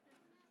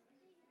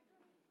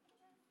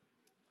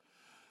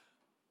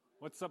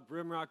What's up,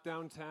 Rimrock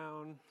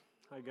downtown?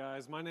 Hi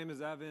guys, my name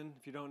is Evan.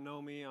 If you don't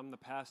know me, I'm the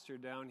pastor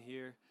down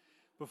here.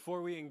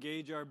 Before we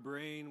engage our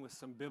brain with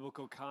some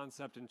biblical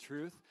concept and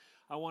truth,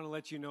 I want to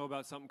let you know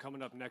about something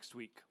coming up next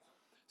week.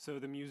 So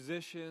the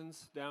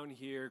musicians down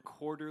here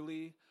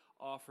quarterly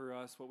offer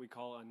us what we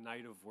call a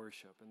night of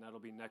worship, and that'll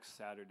be next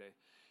Saturday.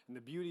 And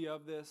the beauty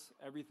of this,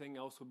 everything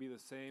else will be the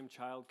same,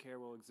 childcare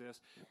will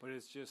exist, but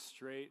it's just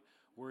straight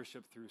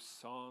worship through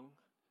song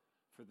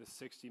for the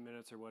 60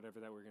 minutes or whatever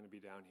that we're going to be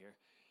down here.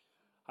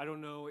 I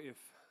don't know if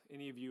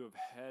any of you have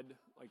had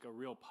like a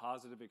real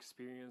positive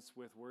experience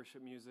with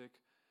worship music,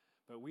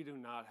 but we do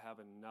not have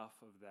enough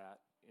of that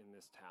in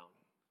this town.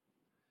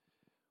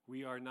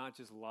 We are not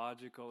just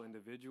logical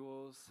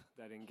individuals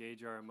that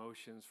engage our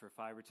emotions for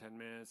 5 or 10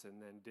 minutes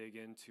and then dig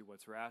into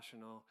what's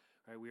rational,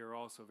 right? We are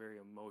also very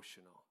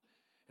emotional.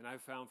 And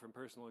I've found from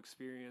personal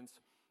experience,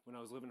 when I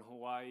was living in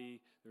Hawaii,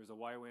 there was a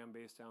YWAM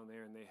base down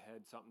there, and they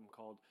had something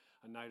called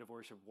a night of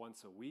worship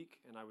once a week,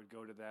 and I would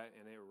go to that,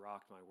 and it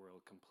rocked my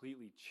world,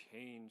 completely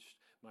changed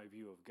my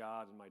view of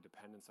God and my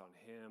dependence on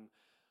Him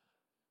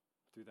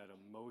through that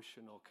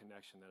emotional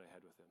connection that I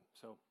had with Him.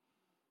 So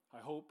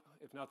I hope,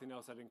 if nothing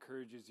else, that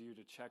encourages you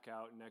to check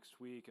out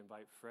next week,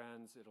 invite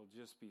friends. It'll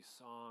just be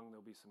song.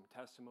 There'll be some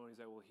testimonies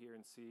that we'll hear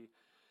and see,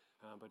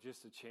 but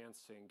just a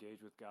chance to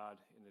engage with God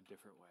in a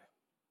different way.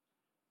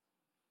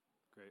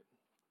 Great.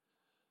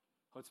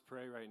 Let's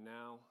pray right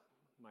now.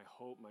 My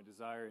hope, my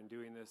desire in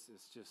doing this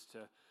is just to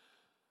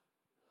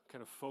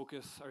kind of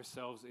focus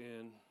ourselves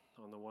in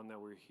on the one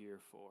that we're here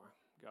for,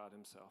 God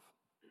Himself.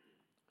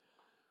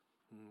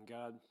 And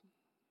God,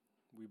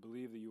 we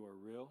believe that You are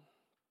real.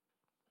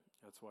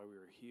 That's why we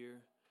are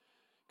here,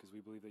 because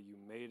we believe that You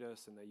made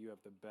us and that You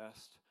have the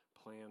best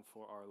plan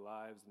for our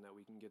lives and that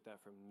we can get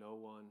that from no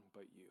one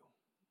but You.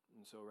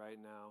 And so right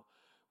now,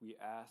 we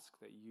ask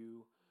that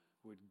You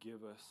would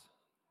give us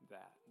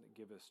that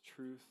give us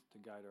truth to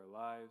guide our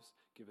lives,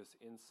 give us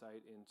insight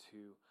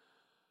into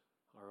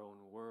our own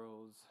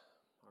worlds,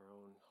 our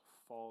own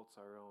faults,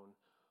 our own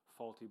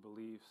faulty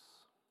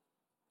beliefs.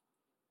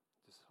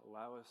 Just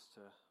allow us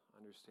to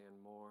understand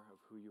more of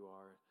who You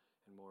are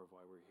and more of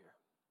why we're here.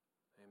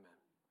 Amen.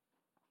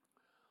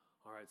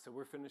 All right, so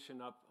we're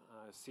finishing up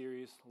a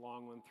series,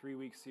 long one,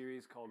 3-week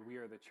series called We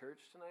Are the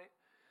Church tonight.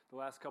 The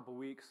last couple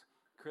weeks,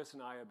 Chris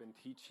and I have been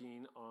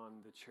teaching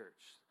on the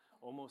church.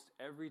 Almost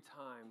every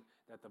time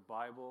that the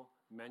Bible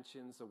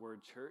mentions the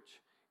word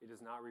church, it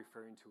is not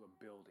referring to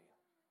a building.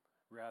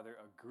 Rather,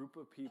 a group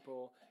of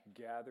people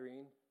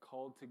gathering,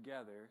 called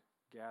together,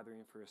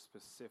 gathering for a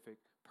specific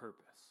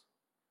purpose.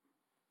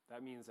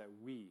 That means that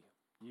we,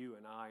 you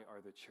and I,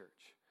 are the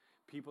church.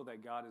 People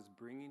that God is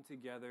bringing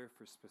together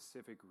for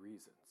specific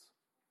reasons.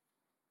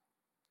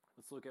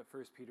 Let's look at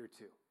 1 Peter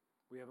 2.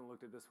 We haven't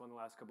looked at this one the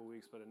last couple of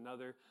weeks, but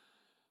another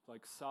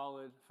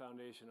solid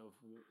foundation of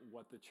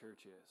what the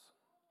church is.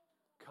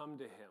 Come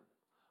to Him,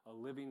 a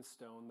living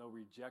stone, though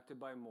rejected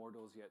by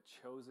mortals, yet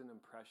chosen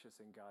and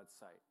precious in God's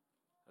sight.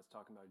 That's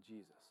talking about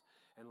Jesus.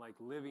 And like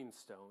living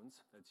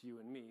stones, that's you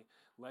and me,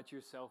 let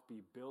yourself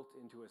be built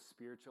into a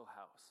spiritual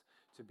house,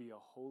 to be a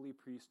holy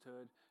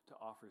priesthood, to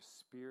offer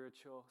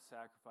spiritual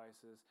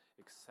sacrifices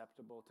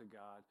acceptable to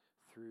God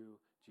through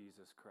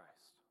Jesus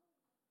Christ.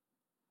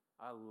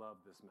 I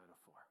love this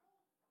metaphor.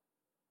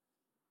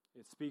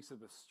 It speaks of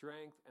the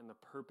strength and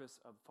the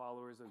purpose of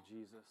followers of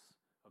Jesus,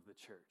 of the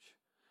church.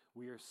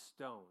 We are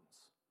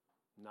stones,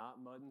 not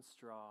mud and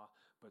straw,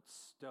 but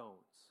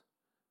stones,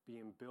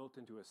 being built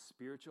into a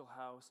spiritual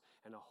house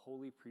and a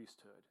holy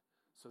priesthood,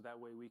 so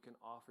that way we can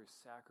offer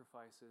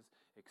sacrifices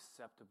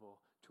acceptable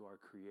to our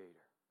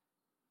Creator.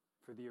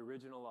 For the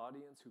original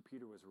audience who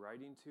Peter was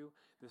writing to,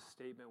 this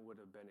statement would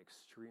have been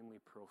extremely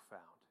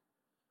profound.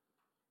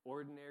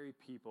 Ordinary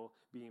people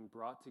being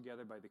brought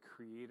together by the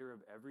Creator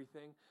of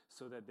everything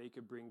so that they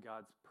could bring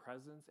God's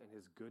presence and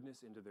His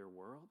goodness into their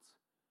worlds.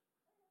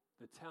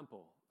 The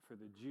temple, for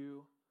the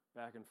Jew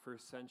back in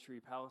first century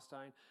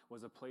Palestine,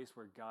 was a place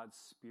where God's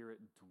Spirit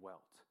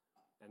dwelt.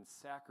 And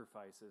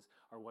sacrifices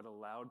are what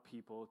allowed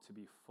people to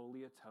be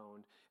fully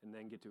atoned and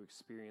then get to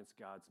experience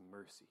God's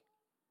mercy.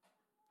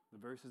 The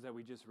verses that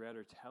we just read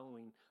are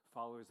telling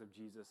followers of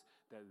Jesus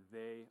that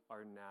they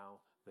are now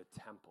the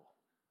temple.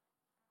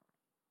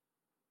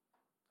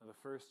 Now,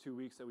 the first 2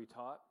 weeks that we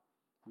taught,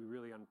 we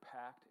really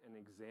unpacked and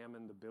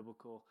examined the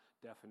biblical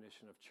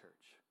definition of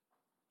church.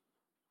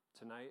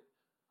 Tonight,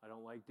 I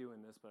don't like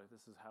doing this, but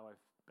this is how I've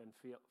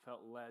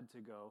felt led to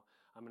go.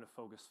 I'm going to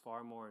focus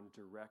far more on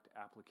direct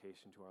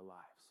application to our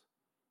lives.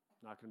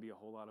 Not going to be a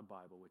whole lot of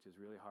Bible, which is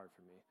really hard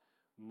for me.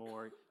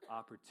 More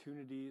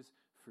opportunities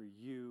for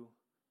you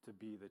to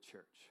be the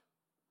church.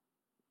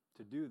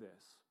 To do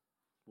this,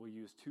 we'll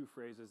use 2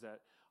 phrases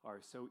that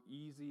are so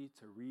easy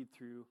to read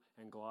through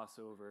and gloss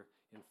over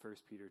in 1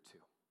 Peter 2.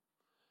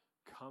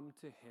 Come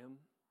to Him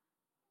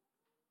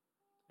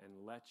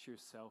and let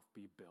yourself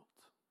be built.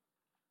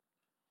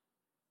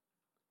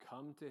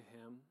 Come to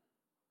Him,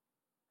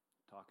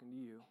 talking to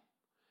you.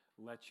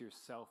 Let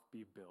yourself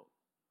be built.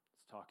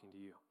 It's talking to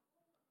you.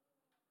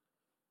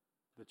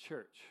 The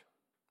church,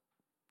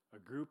 A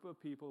group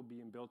of people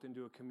being built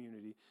into a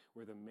community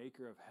where the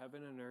maker of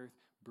heaven and earth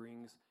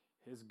brings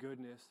his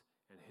goodness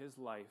and his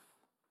life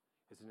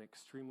is an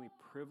extremely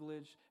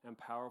privileged and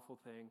powerful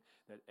thing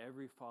that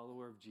every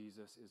follower of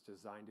Jesus is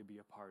designed to be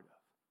a part of.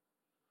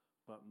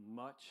 But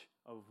much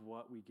of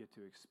what we get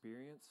to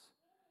experience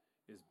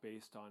is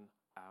based on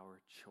our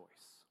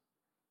choice.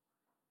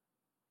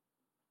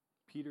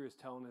 Peter is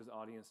telling his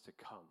audience to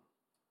come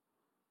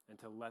and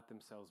to let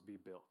themselves be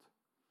built.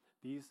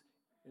 These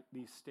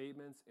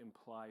statements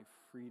imply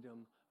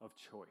freedom of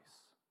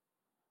choice.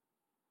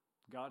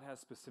 God has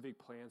specific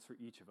plans for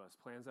each of us,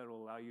 plans that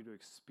will allow you to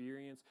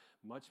experience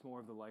much more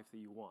of the life that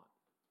you want.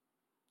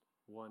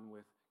 One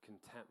with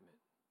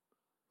contentment,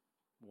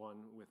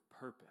 one with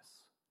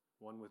purpose,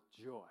 one with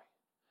joy.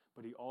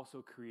 But he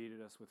also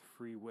created us with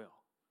free will,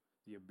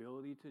 the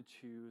ability to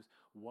choose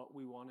what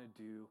we want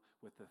to do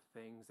with the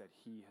things that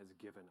he has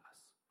given us.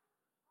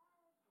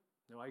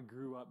 Now, I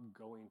grew up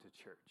going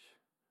to church.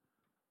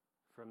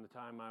 From the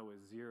time I was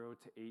 0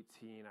 to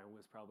 18, I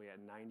was probably at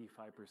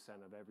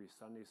 95% of every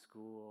Sunday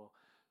school,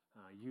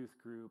 youth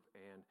group,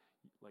 and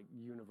like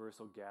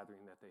universal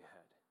gathering that they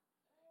had.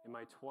 In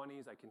my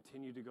 20s, I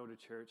continued to go to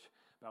church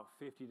about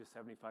 50 to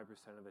 75%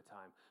 of the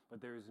time,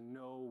 but there is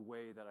no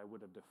way that I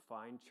would have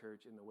defined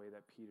church in the way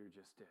that Peter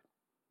just did.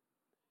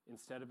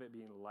 Instead of it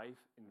being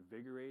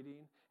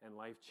life-invigorating and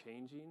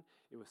life-changing,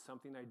 it was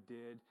something I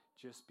did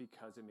just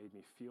because it made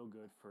me feel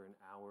good for an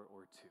hour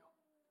or two.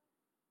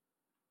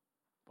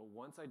 But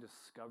once I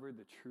discovered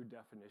the true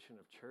definition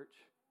of church,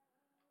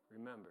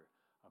 remember,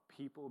 a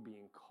people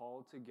being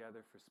called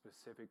together for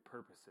specific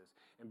purposes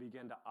and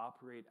began to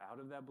operate out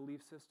of that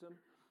belief system,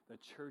 the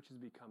church has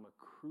become a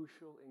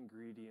crucial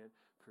ingredient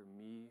for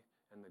me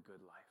and the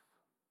good life.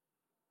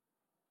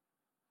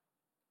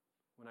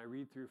 When I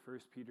read through 1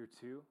 Peter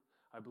 2,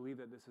 I believe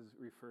that this is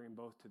referring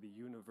both to the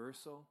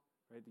universal,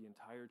 right, the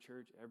entire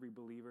church, every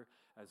believer,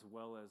 as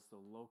well as the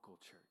local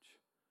church,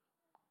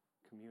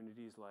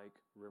 communities like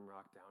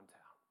Rimrock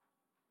Downtown.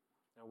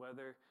 Now,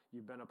 whether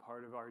you've been a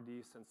part of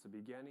RD since the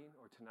beginning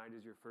or tonight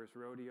is your first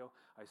rodeo,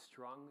 I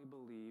strongly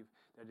believe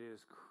that it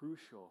is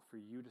crucial for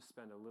you to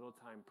spend a little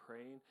time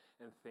praying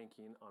and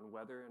thinking on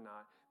whether or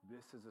not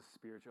this is a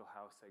spiritual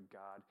house that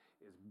God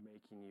is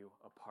making you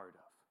a part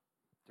of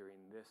during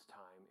this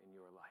time in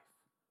your life.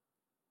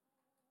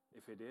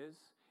 If it is,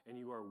 and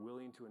you are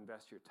willing to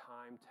invest your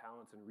time,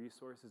 talents, and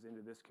resources into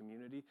this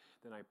community,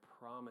 then I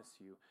promise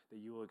you that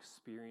you will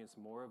experience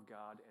more of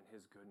God and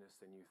his goodness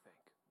than you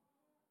think.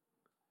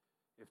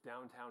 If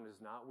downtown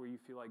is not where you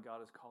feel like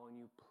God is calling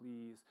you,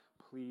 please,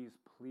 please,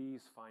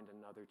 please find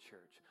another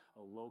church,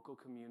 a local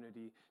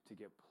community to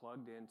get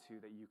plugged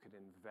into that you can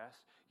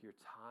invest your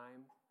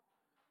time,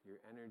 your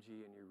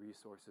energy, and your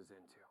resources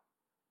into.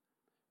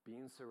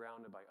 Being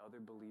surrounded by other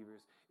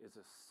believers is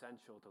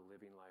essential to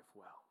living life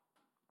well.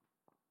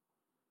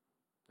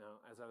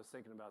 Now, as I was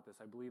thinking about this,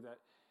 I believe that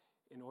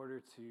in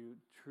order to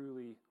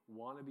truly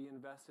want to be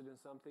invested in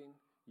something,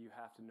 you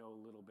have to know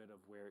a little bit of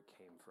where it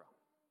came from.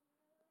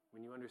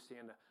 When you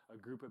understand a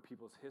group of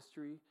people's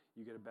history,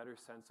 you get a better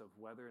sense of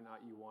whether or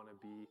not you want to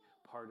be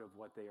part of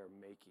what they are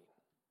making.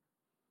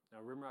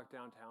 Now, Rimrock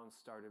Downtown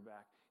started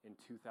back in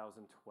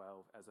 2012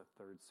 as a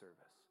third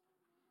service.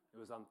 It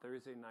was on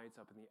Thursday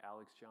nights up in the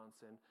Alex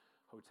Johnson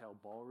Hotel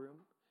Ballroom.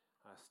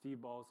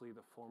 Steve Balsley,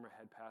 the former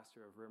head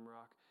pastor of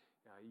Rimrock,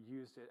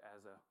 used it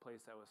as a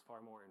place that was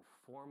far more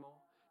informal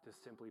to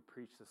simply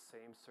preach the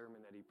same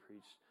sermon that he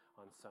preached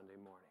on Sunday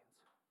mornings.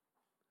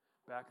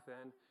 Back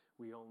then,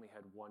 we only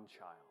had one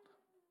child.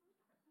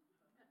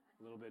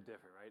 A little bit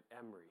different, right?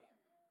 Emery,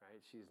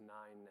 right? She's 9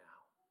 now.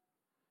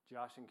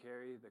 Josh and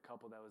Carrie, the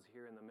couple that was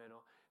here in the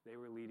middle, they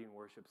were leading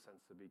worship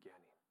since the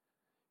beginning.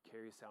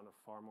 Carrie sounded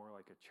far more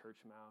like a church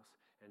mouse,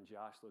 and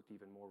Josh looked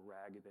even more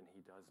ragged than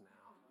he does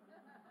now.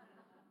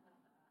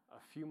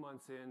 A few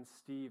months in,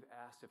 Steve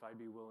asked if I'd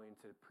be willing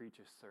to preach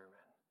a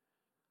sermon.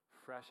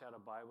 Fresh out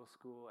of Bible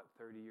school at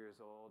 30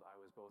 years old, I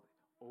was both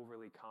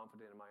overly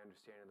confident in my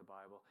understanding of the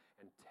Bible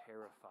and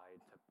terrified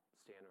to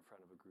stand in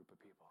front of a group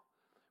of people.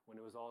 When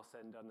it was all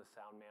said and done, the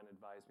sound man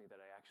advised me that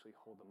I actually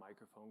hold the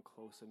microphone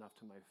close enough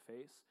to my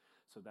face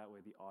so that way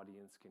the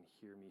audience can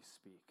hear me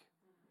speak.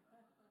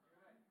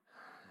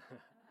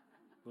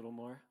 A little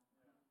more?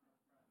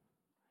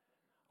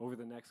 Over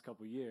the next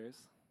couple years,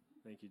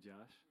 thank you,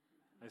 Josh.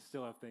 I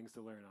still have things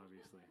to learn,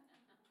 obviously.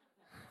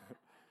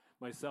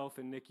 Myself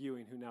and Nick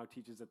Ewing, who now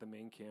teaches at the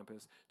main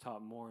campus,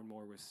 taught more and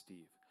more with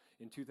Steve.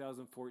 In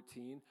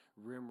 2014,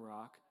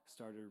 Rimrock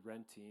started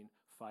renting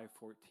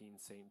 514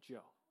 St.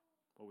 Joe,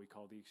 what we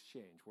call the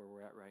Exchange, where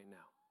we're at right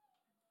now.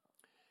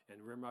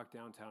 And Rimrock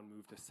Downtown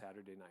moved to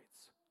Saturday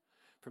nights.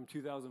 From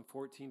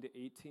 2014 to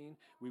 18,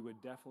 we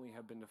would definitely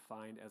have been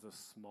defined as a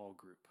small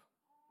group.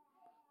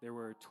 There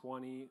were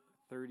 20,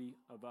 30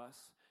 of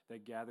us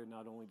that gathered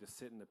not only to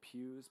sit in the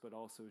pews, but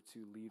also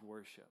to lead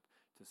worship,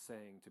 to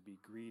sing, to be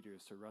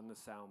greeters, to run the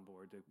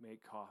soundboard, to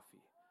make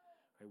coffee.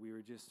 Right? We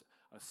were just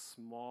a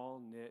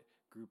small-knit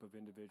group of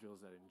individuals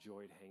that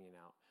enjoyed hanging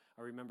out.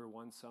 I remember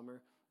one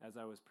summer, as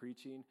I was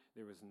preaching,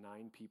 there was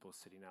 9 people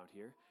sitting out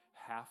here.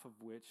 half of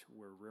which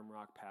were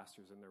Rimrock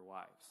pastors and their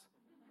wives,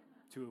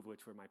 2 of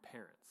which were my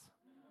parents.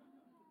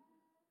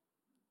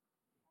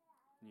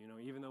 You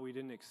know, even though we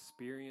didn't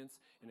experience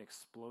an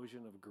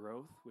explosion of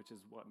growth, which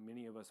is what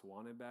many of us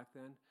wanted back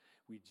then,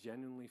 we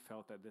genuinely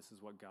felt that this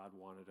is what God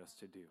wanted us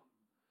to do.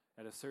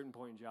 At a certain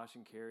point, Josh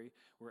and Carrie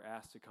were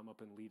asked to come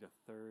up and lead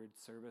a 3rd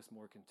service,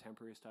 more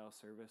contemporary style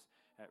service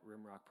at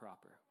Rimrock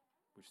proper,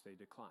 which they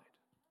declined.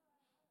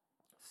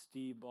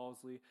 Steve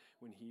Balsley,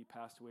 when he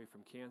passed away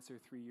from cancer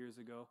 3 years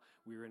ago,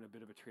 we were in a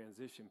bit of a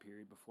transition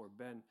period before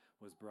Ben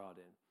was brought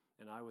in,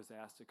 and I was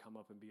asked to come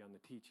up and be on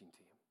the teaching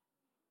team,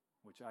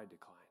 which I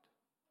declined.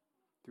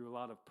 Through a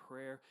lot of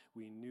prayer,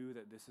 we knew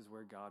that this is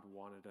where God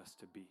wanted us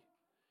to be,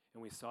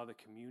 and we saw the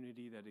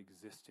community that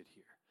existed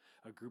here.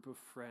 A group of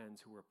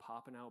friends who were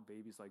popping out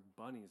babies like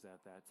bunnies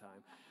at that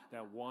time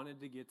that wanted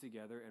to get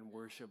together and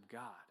worship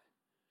God.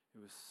 It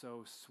was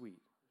so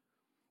sweet.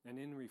 And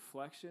in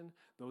reflection,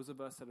 those of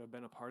us that have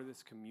been a part of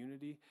this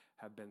community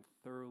have been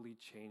thoroughly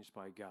changed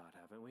by God,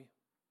 haven't we?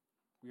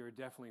 We are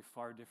definitely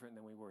far different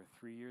than we were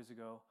 3 years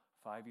ago,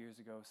 5 years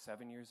ago,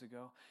 7 years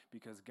ago,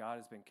 because God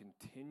has been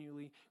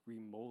continually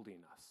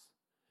remolding us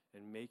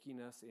and making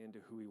us into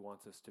who he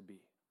wants us to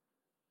be.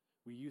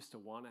 We used to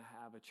want to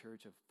have a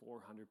church of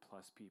 400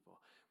 plus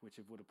people, which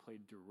would have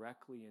played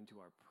directly into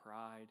our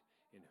pride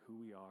in who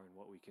we are and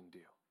what we can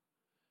do.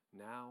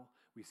 Now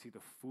we see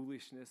the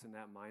foolishness in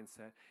that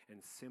mindset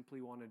and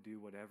simply want to do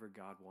whatever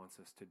God wants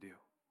us to do.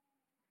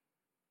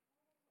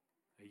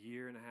 A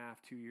year and a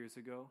half, 2 years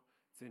ago,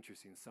 it's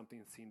interesting,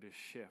 something seemed to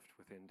shift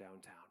within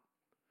downtown.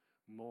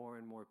 More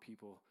and more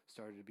people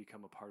started to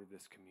become a part of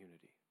this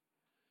community.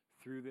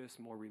 Through this,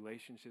 more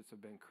relationships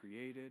have been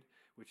created,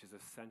 which is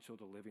essential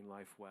to living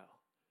life well.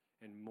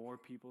 And more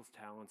people's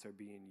talents are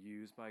being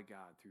used by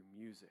God through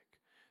music,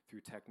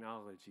 through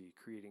technology,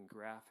 creating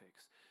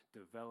graphics,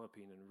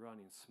 developing and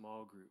running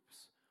small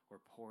groups, or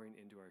pouring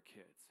into our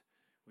kids,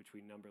 which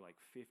we number like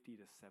 50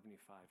 to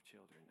 75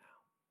 children now.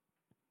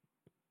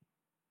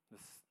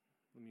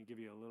 Let me give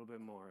you a little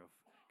bit more of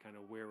kind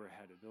of where we're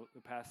headed.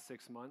 The past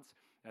 6 months,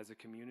 as a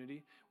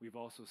community, we've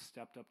also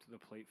stepped up to the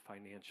plate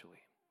financially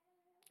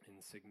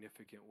in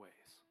significant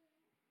ways.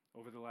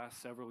 Over the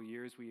last several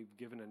years, we've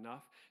given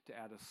enough to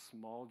add a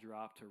small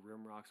drop to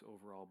Rimrock's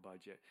overall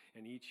budget,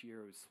 and each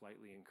year it would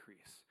slightly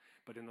increase.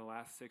 But in the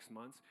last 6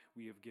 months,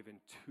 we have given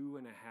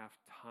 2.5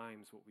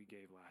 times what we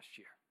gave last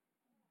year.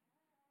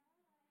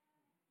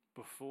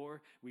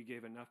 Before, we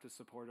gave enough to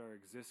support our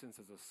existence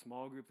as a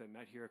small group that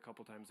met here a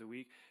couple times a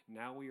week.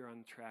 Now we are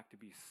on track to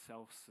be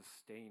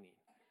self-sustaining,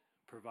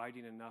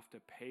 providing enough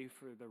to pay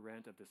for the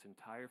rent of this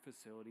entire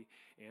facility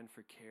and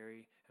for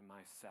Carrie and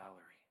my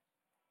salary.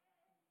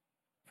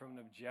 From an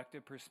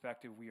objective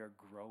perspective, we are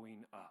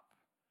growing up.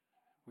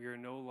 We are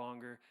no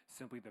longer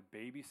simply the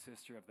baby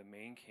sister of the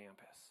main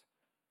campus,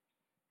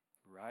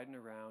 riding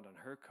around on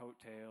her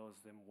coattails,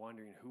 them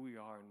wondering who we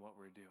are and what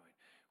we're doing.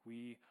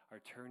 We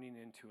are turning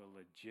into a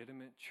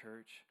legitimate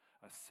church,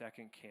 a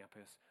second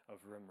campus of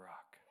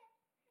Rimrock.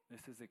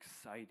 This is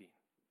exciting.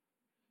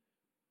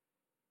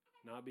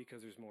 Not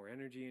because there's more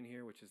energy in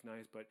here, which is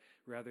nice, but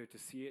rather to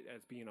see it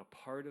as being a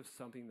part of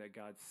something that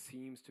God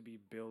seems to be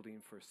building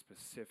for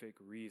specific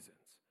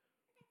reasons.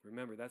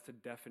 Remember, that's the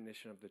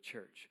definition of the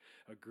church,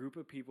 a group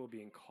of people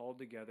being called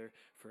together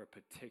for a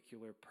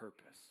particular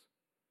purpose.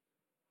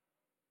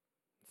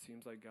 It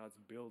seems like God's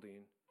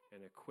building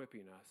and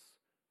equipping us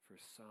for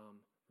some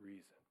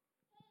reason.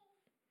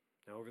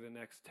 Now, over the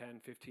next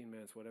 10, 15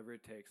 minutes, whatever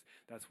it takes,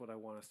 that's what I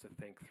want us to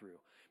think through.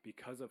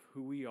 Because of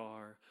who we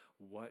are,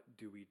 what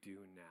do we do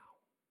now?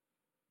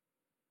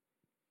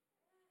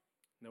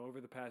 Now, over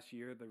the past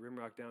year, the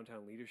Rimrock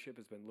Downtown leadership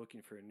has been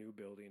looking for a new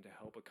building to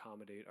help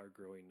accommodate our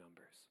growing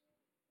numbers.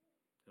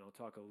 And I'll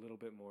talk a little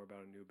bit more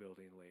about a new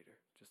building later.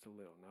 Just a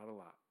little, not a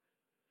lot.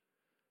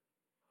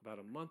 About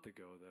a month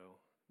ago, though,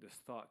 this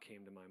thought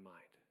came to my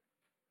mind.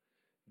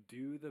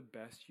 Do the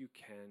best you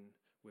can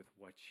with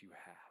what you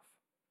have.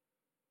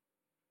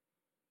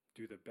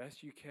 Do the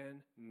best you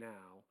can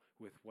now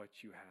with what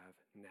you have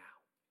now.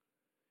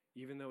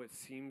 Even though it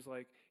seems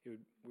like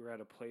we're at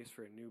a place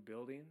for a new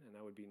building, and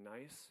that would be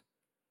nice,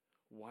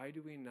 why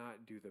do we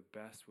not do the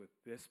best with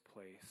this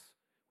place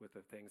with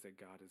the things that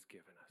God has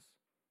given us?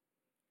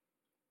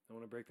 I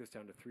want to break this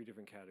down to 3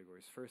 different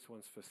categories. First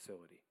one's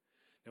facility.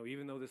 Now,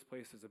 even though this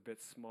place is a bit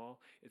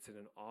small, it's in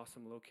an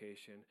awesome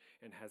location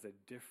and has a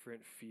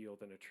different feel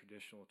than a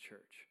traditional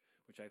church,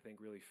 which I think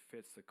really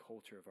fits the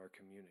culture of our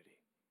community.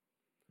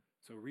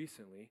 So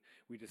recently,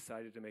 we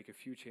decided to make a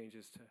few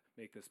changes to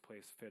make this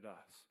place fit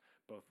us,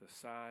 both the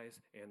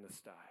size and the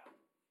style.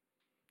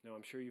 Now,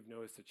 I'm sure you've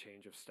noticed a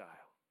change of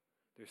style.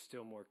 There's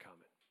still more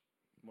coming.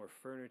 More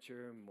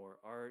furniture, more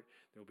art.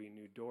 There'll be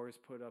new doors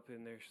put up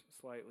in there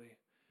slightly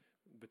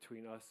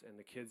between us and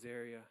the kids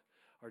area.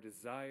 Our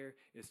desire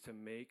is to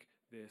make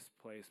this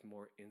place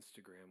more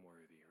Instagram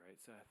worthy, right,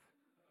 Seth?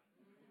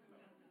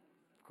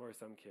 Of course,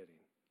 I'm kidding.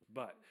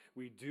 But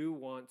we do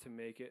want to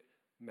make it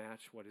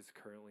match what is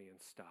currently in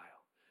style.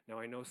 Now,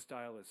 I know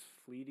style is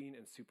fleeting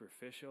and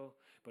superficial,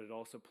 but it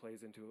also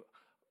plays into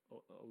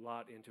a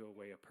lot into a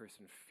way a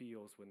person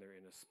feels when they're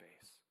in a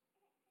space.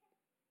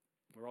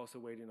 We're also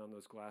waiting on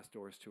those glass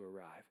doors to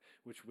arrive,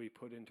 which we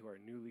put into our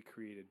newly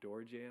created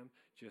door jamb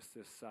just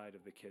this side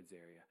of the kids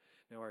area.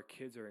 Now, our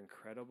kids are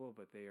incredible,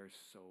 but they are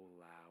so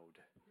loud.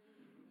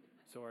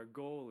 So our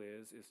goal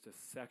is to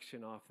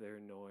section off their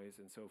noise,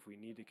 and so if we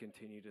need to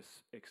continue to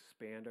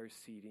expand our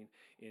seating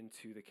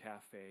into the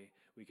cafe,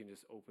 we can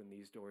just open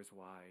these doors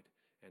wide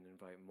and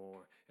invite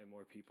more and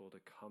more people to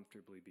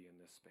comfortably be in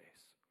this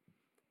space.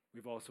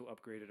 We've also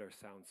upgraded our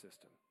sound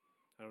system.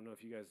 I don't know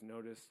if you guys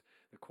noticed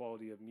the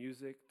quality of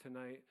music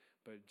tonight,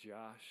 but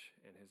Josh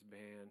and his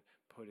band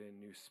put in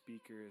new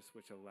speakers,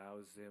 which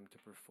allows them to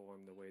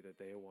perform the way that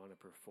they want to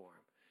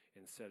perform,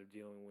 instead of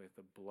dealing with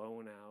the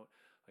blown out,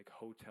 like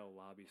hotel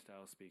lobby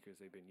style speakers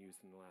they've been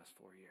used in the last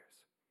 4 years.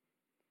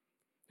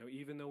 Now,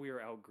 even though we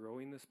are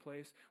outgrowing this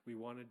place, we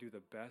want to do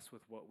the best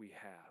with what we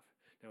have.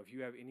 Now, if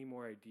you have any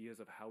more ideas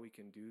of how we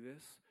can do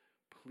this,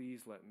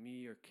 please let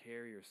me or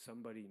Carrie or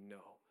somebody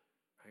know.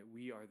 Right?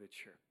 We are the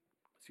church.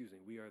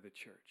 We are the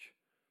church.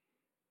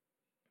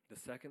 The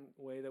second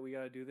way that we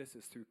got to do this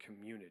is through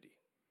community.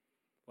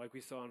 Like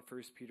we saw in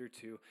 1 Peter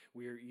 2,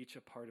 we are each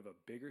a part of a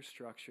bigger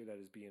structure that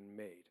is being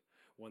made,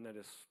 one that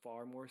is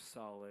far more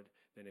solid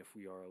than if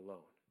we are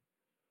alone.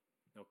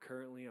 Now,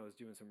 currently, I was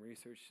doing some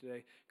research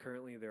today.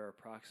 Currently, there are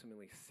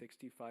approximately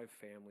 65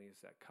 families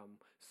that come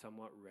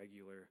somewhat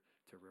regular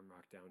to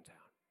Rimrock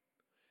downtown.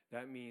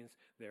 That means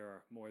there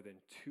are more than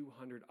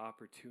 200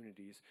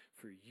 opportunities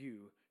for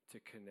you to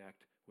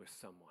connect with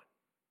someone.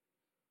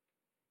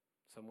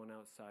 Someone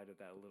outside of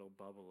that little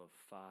bubble of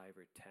 5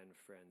 or 10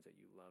 friends that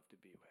you love to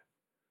be with.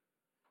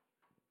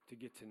 To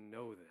get to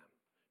know them,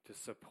 to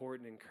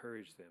support and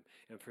encourage them,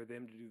 and for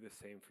them to do the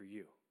same for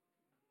you.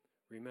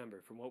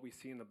 Remember, from what we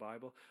see in the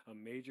Bible, a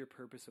major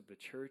purpose of the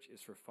church is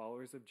for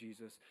followers of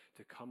Jesus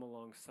to come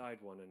alongside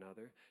one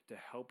another, to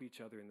help each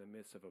other in the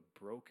midst of a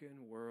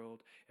broken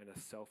world and a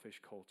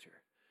selfish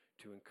culture,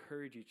 to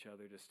encourage each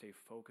other to stay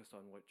focused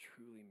on what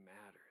truly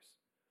matters.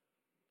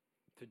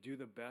 To do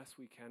the best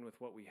we can with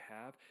what we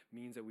have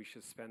means that we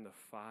should spend the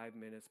 5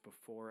 minutes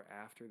before or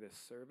after this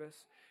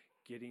service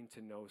getting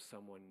to know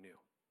someone new.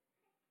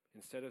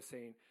 Instead of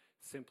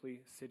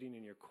simply sitting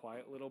in your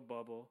quiet little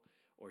bubble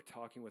or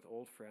talking with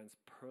old friends,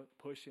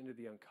 push into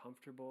the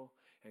uncomfortable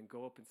and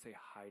go up and say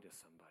hi to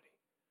somebody.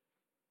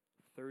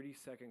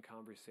 30-second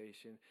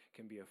conversation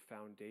can be a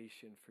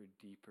foundation for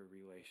deeper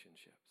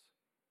relationships.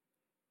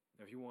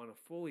 Now, if you want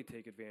to fully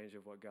take advantage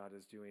of what God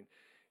is doing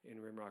in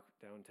Rimrock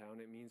downtown,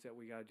 it means that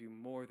we got to do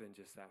more than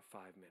just that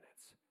 5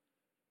 minutes.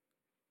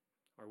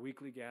 Our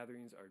weekly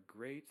gatherings are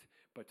great,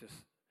 but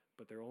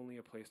they're only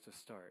a place to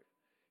start.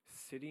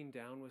 Sitting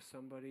down with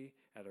somebody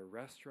at a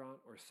restaurant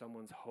or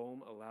someone's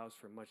home allows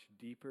for much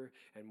deeper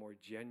and more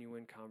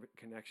genuine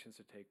connections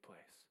to take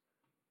place.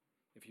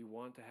 If you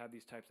want to have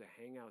these types of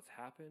hangouts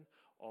happen,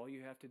 all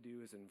you have to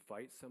do is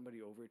invite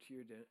somebody over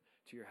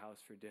to your house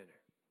for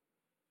dinner.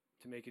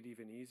 To make it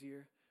even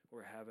easier,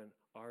 we're having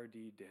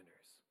RD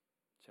dinners.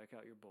 Check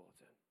out your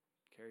bulletin.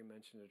 Carrie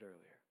mentioned it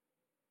earlier.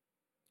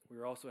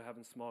 We're also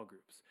having small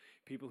groups,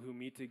 people who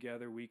meet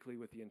together weekly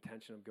with the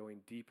intention of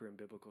going deeper in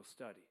biblical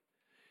study.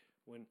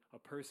 When a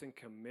person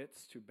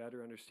commits to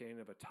better understanding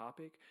of a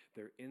topic,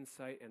 their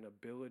insight and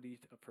ability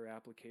for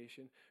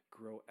application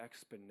grow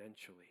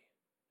exponentially.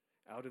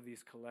 Out of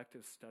these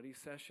collective study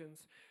sessions,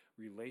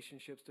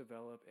 relationships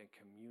develop and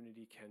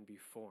community can be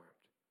formed.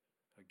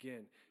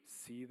 Again,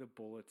 see the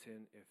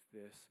bulletin if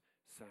this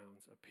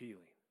sounds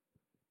appealing.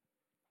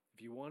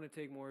 If you want to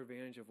take more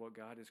advantage of what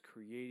God is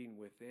creating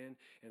within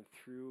and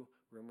through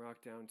Rimrock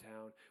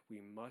downtown,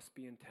 we must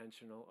be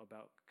intentional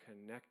about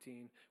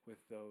connecting with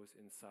those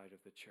inside of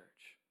the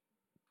church.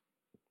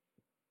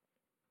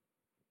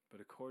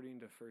 But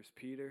according to 1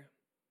 Peter,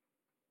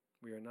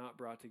 we are not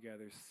brought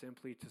together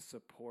simply to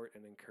support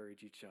and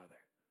encourage each other.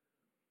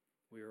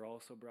 We are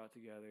also brought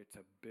together to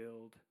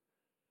build.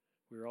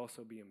 We are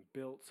also being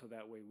built so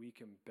that way we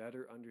can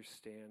better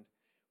understand,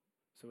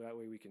 so that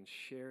way we can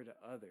share to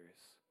others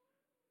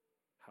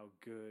how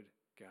good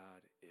God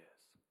is.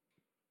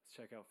 Let's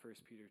check out 1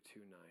 Peter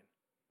 2:9.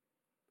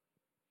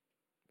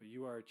 But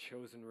you are a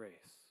chosen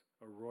race,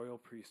 a royal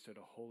priesthood,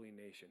 a holy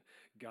nation,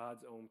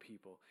 God's own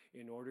people,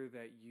 in order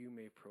that you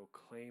may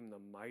proclaim the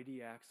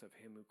mighty acts of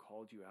him who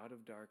called you out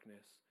of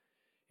darkness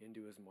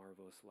into his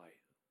marvelous light.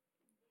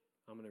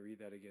 I'm going to read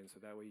that again so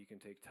that way you can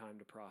take time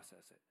to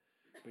process it.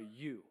 But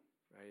you,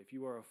 right, if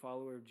you are a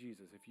follower of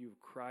Jesus, if you've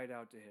cried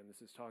out to him,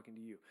 this is talking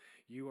to you.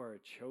 You are a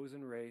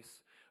chosen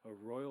race, a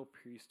royal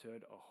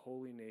priesthood, a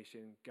holy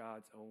nation,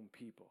 God's own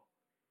people.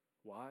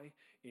 Why?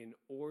 In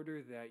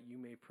order that you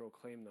may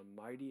proclaim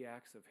the mighty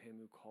acts of him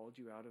who called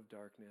you out of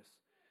darkness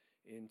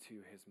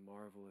into his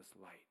marvelous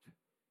light.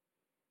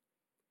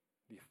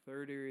 The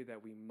third area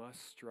that we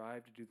must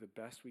strive to do the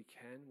best we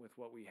can with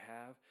what we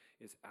have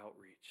is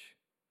outreach.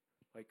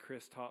 Like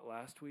Chris taught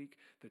last week,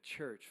 the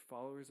church,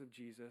 followers of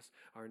Jesus,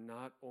 are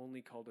not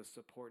only called to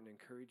support and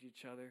encourage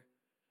each other,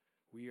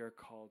 we are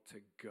called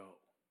to go.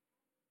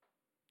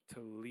 to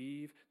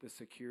leave the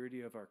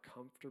security of our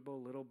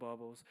comfortable little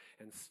bubbles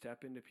and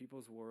step into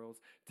people's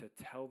worlds to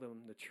tell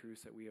them the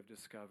truths that we have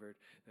discovered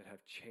that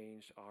have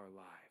changed our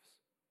lives.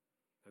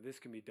 Now, this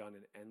can be done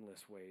in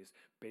endless ways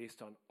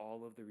based on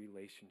all of the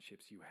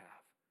relationships you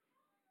have.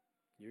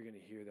 You're going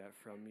to hear that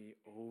from me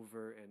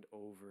over and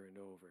over and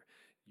over.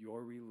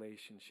 Your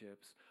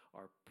relationships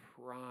are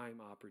prime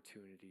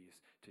opportunities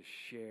to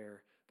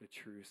share the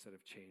truths that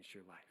have changed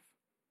your life.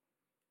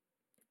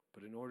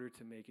 But in order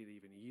to make it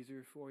even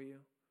easier for you,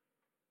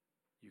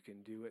 you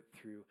can do it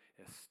through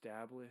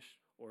established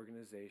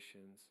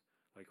organizations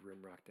like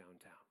Rimrock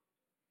Downtown.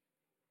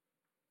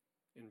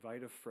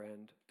 Invite a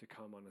friend to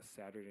come on a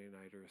Saturday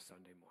night or a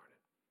Sunday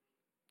morning.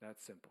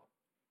 That's simple.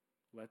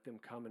 Let them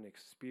come and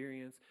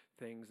experience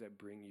things that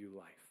bring you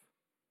life.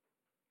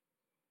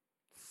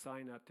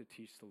 Sign up to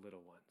teach the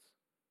little ones.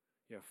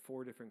 You have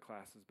 4 different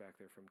classes back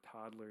there, from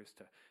toddlers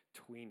to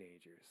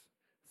tweenagers.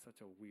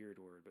 Such a weird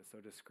word, but so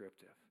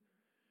descriptive.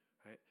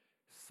 Right?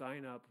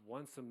 Sign up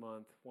once a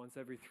month, once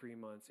every 3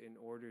 months, in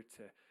order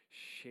to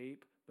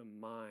shape the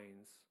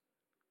minds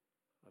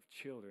of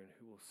children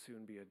who will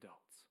soon be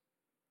adults.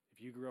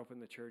 If you grew up in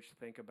the church,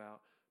 think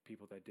about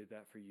people that did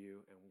that for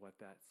you and what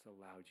that's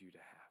allowed you to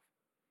have.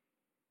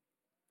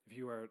 If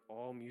you are at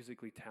all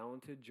musically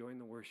talented, join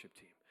the worship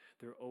team.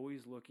 They're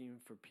always looking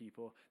for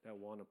people that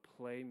want to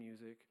play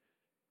music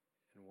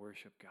and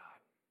worship God.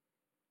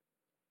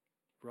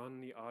 Run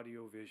the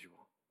audio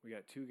visual. We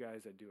got 2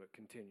 guys that do it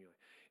continually.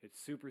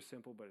 It's super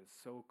simple, but it's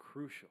so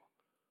crucial.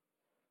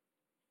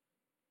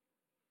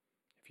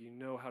 If you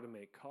know how to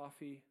make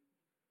coffee,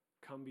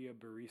 come be a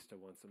barista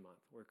once a month.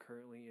 We're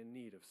currently in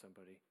need of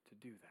somebody to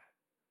do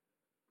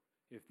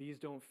that. If these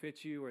don't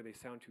fit you or they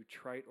sound too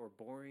trite or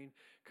boring,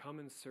 come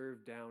and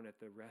serve down at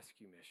the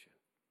rescue mission.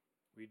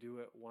 We do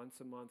it once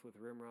a month with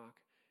Rimrock,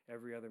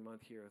 every other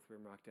month here with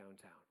Rimrock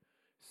Downtown.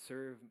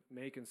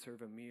 Make and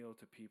serve a meal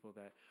to people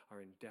that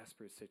are in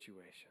desperate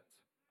situations.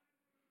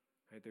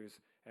 Right? There's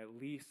at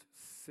least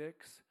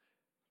 6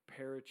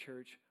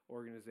 parachurch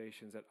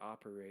organizations that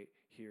operate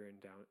here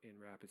in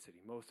Rapid City,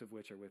 most of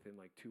which are within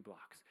like 2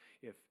 blocks.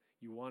 If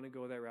you want to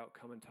go that route,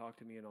 come and talk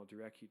to me and I'll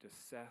direct you to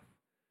Seth,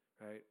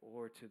 right,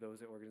 or to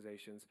those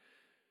organizations.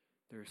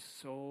 There's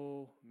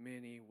so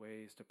many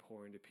ways to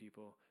pour into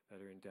people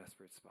that are in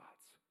desperate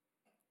spots.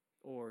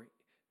 Or,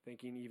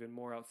 thinking even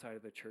more outside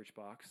of the church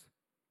box,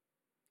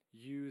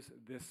 use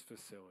this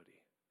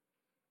facility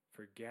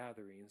for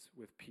gatherings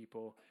with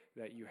people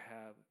that you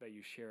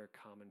share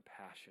a common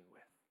passion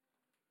with.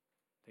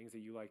 Things that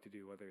you like to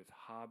do, whether it's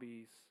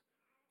hobbies,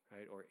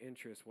 right, or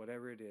interests,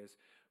 whatever it is.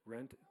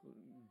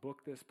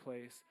 Book this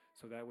place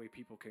so that way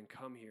people can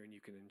come here and you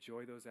can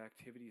enjoy those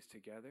activities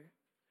together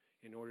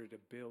in order to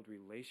build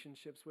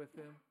relationships with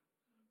them.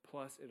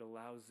 Plus, it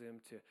allows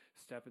them to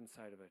step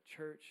inside of a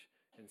church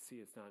and see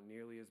it's not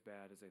nearly as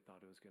bad as they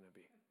thought it was going to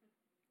be.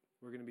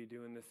 We're going to be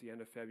doing this the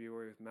end of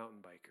February with mountain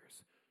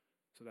bikers.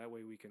 So that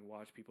way we can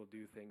watch people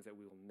do things that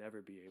we will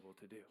never be able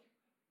to do.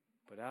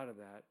 But out of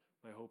that,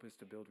 my hope is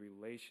to build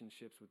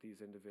relationships with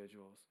these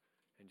individuals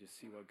and just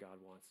see what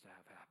God wants to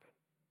have happen.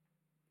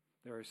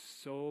 There are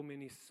so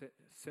many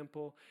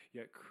simple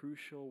yet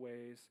crucial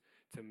ways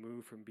to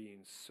move from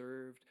being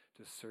served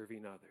to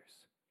serving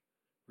others.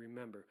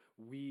 Remember,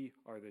 we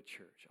are the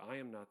church. I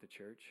am not the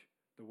church.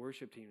 The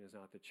worship team is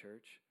not the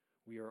church.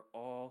 We are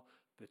all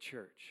the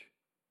church.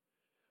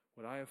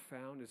 What I have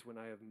found is when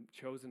I have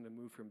chosen to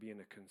move from being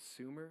a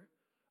consumer,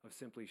 of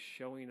simply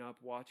showing up,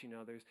 watching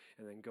others,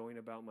 and then going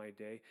about my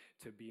day,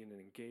 to being an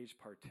engaged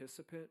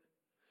participant,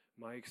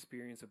 my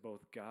experience of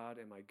both God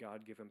and my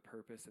God-given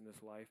purpose in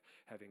this life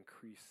have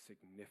increased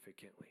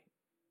significantly.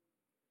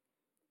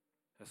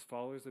 As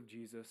followers of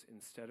Jesus,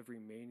 instead of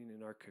remaining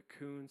in our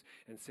cocoons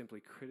and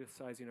simply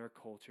criticizing our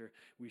culture,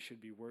 we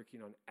should be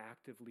working on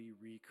actively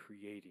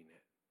recreating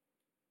it.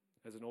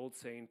 As an old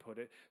saying put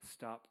it,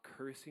 stop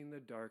cursing the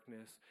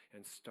darkness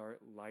and start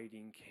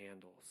lighting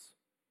candles.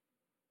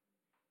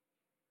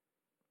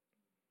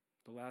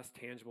 The last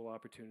tangible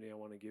opportunity I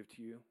want to give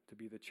to you to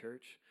be the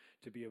church,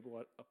 to be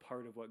a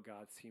part of what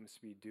God seems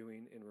to be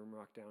doing in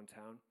Rimrock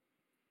Downtown,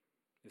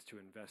 is to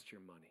invest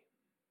your money.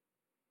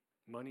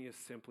 Money is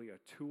simply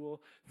a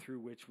tool through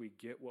which we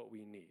get what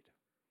we need.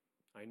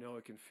 I know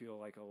it can feel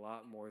like a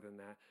lot more than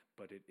that,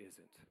 but it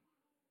isn't.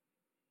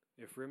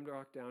 If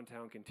Rimrock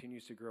Downtown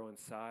continues to grow in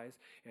size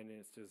and in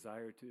its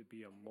desire to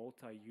be a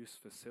multi-use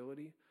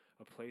facility,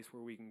 a place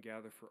where we can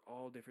gather for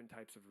all different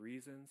types of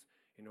reasons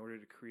in order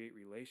to create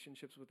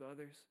relationships with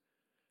others,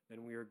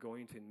 then we are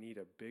going to need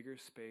a bigger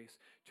space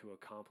to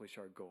accomplish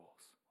our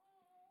goals.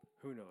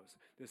 Who knows?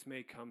 This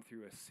may come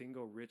through a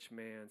single rich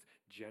man's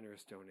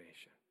generous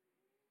donation.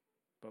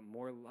 But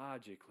more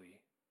logically,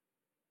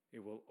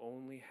 it will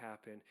only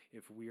happen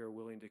if we are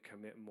willing to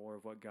commit more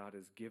of what God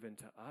has given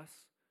to us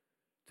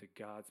to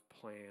God's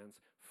plans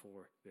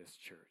for this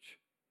church.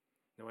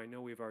 Now, I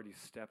know we've already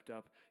stepped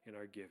up in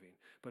our giving,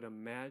 but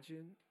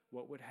imagine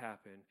what would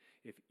happen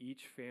if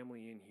each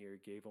family in here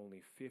gave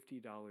only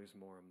 $50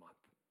 more a month.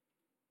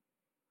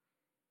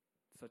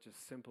 Such a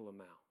simple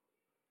amount.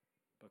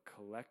 But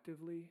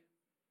collectively,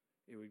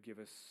 it would give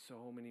us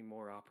so many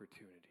more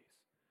opportunities.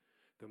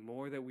 The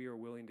more that we are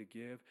willing to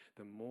give,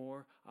 the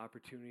more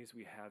opportunities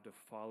we have to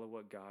follow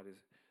the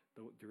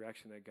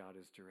direction that God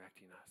is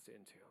directing us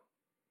into.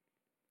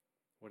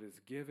 What is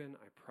given,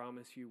 I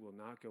promise you, will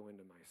not go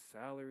into my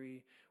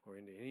salary or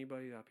into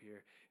anybody up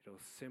here. It'll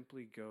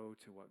simply go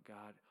to what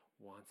God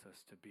wants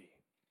us to be.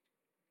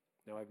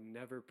 Now, I've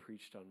never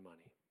preached on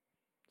money.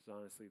 It's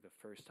honestly the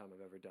first time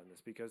I've ever done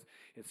this because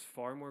it's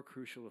far more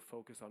crucial to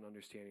focus on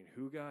understanding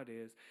who God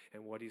is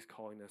and what he's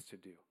calling us to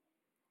do.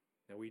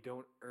 Now, we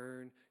don't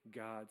earn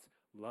God's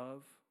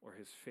love or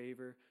his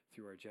favor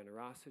through our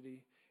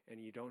generosity,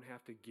 and you don't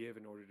have to give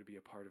in order to be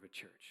a part of a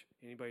church.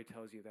 Anybody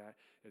tells you that,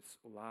 it's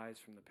lies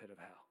from the pit of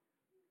hell.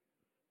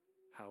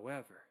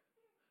 However,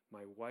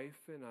 for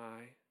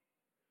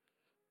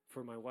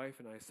my wife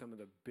and I, some of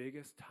the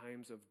biggest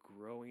times of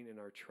growing in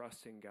our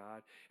trust in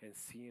God and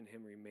seeing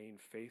him remain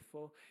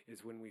faithful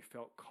is when we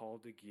felt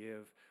called to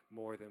give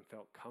more than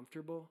felt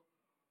comfortable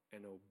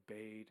and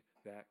obeyed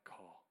that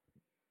call.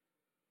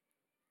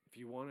 If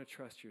you want to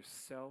trust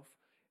yourself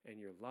and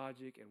your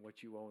logic and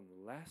what you own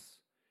less,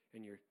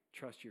 and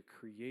trust your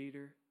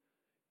Creator,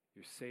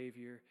 your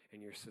Savior,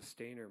 and your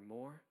Sustainer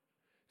more,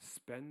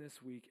 spend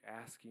this week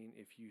asking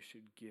if you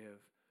should give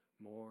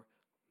more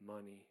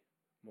money,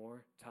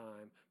 more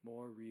time,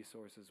 more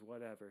resources,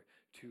 whatever,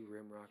 to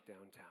Rimrock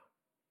Downtown.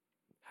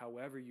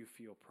 However you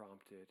feel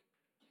prompted,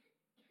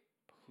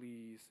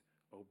 please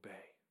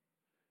obey.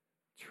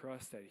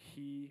 Trust that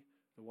he,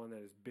 the one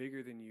that is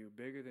bigger than you,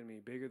 bigger than me,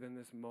 bigger than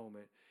this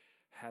moment,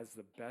 has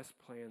the best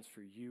plans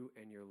for you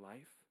and your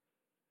life,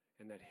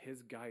 and that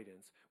his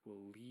guidance will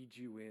lead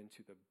you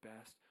into the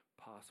best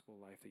possible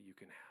life that you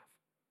can have.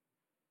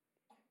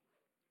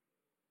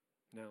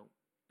 Now,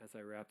 as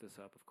I wrap this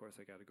up, of course,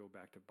 I got to go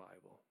back to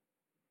Bible.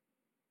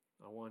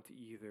 I want to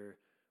either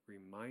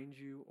remind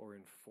you or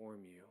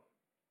inform you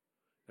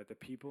that the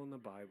people in the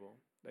Bible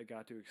that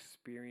got to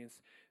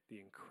experience the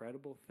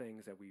incredible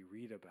things that we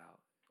read about,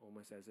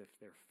 almost as if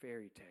they're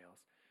fairy tales,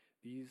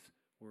 these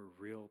were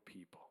real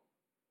people,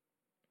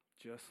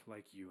 just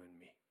like you and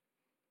me.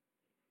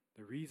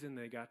 The reason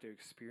they got to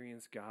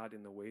experience God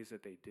in the ways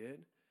that they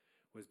did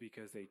was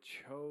because they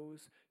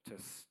chose to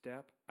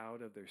step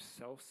out of their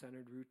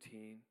self-centered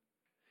routine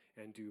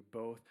and do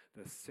both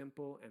the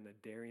simple and the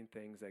daring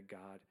things that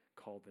God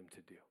called them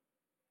to do.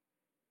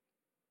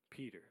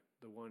 Peter,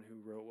 the one who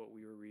wrote what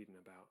we were reading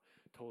about,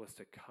 told us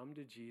to come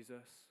to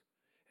Jesus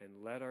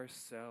and let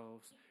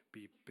ourselves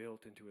be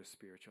built into a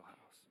spiritual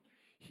house.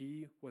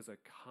 He was a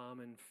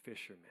common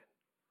fisherman,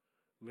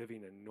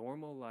 living a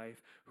normal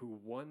life, who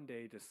one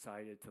day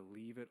decided to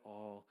leave it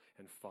all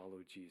and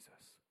follow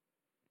Jesus.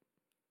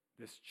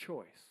 This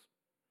choice,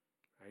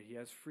 right? He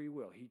has free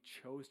will. He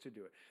chose to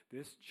do it.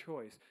 This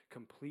choice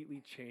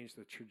completely changed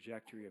the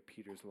trajectory of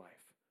Peter's life.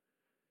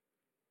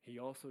 He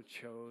also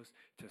chose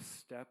to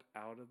step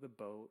out of the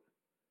boat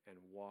and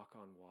walk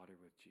on water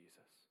with Jesus.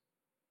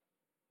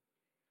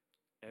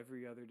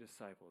 Every other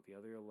disciple, the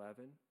other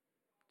 11,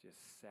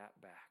 just sat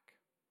back,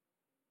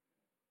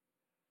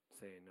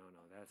 saying, no,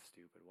 that's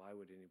stupid. Why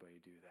would anybody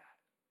do that?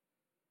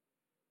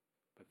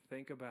 But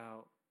think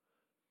about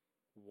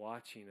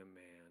watching a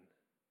man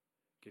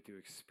get to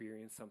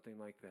experience something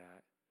like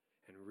that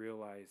and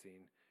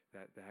realizing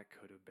that that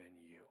could have been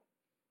you.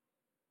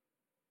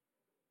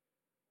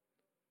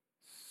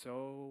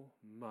 So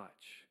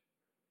much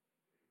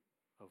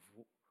of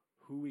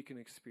who we can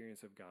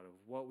experience of God, of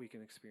what we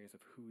can experience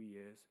of who he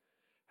is,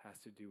 has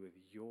to do with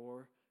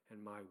your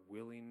and my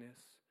willingness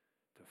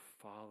to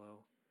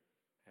follow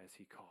as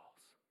he calls.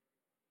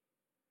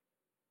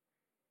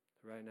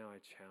 Right now, I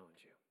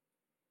challenge you.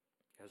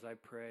 As I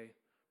pray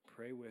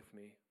with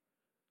me,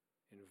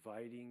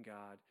 inviting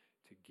God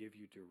to give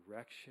you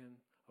direction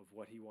of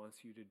what he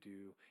wants you to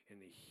do in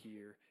the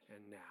here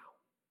and now.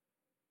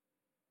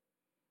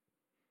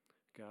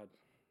 God,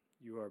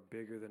 you are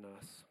bigger than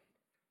us.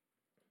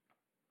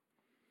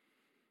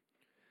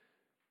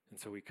 And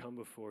so we come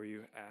before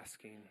you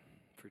asking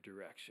for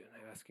direction,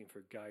 asking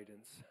for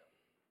guidance,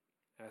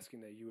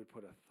 asking that you would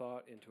put a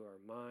thought into our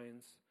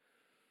minds,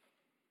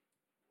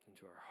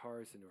 into our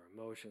hearts, into our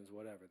emotions,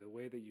 whatever. The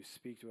way that you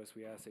speak to us,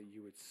 we ask that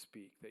you would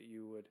speak, that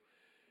you would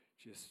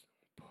just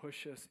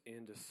push us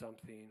into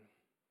something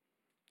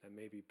that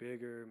may be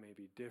bigger, may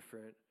be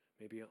different,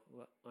 may be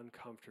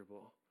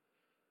uncomfortable.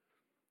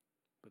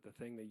 But the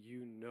thing that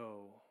you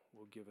know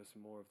will give us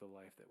more of the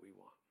life that we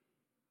want.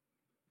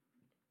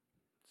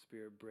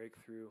 Spirit, break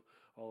through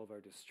all of our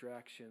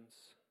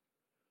distractions,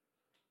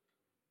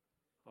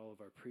 all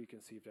of our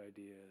preconceived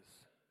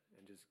ideas,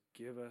 and just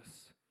give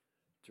us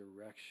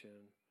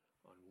direction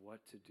on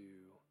what to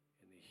do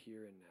in the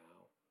here and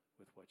now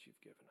with what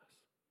you've given us.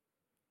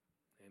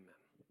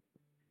 Amen.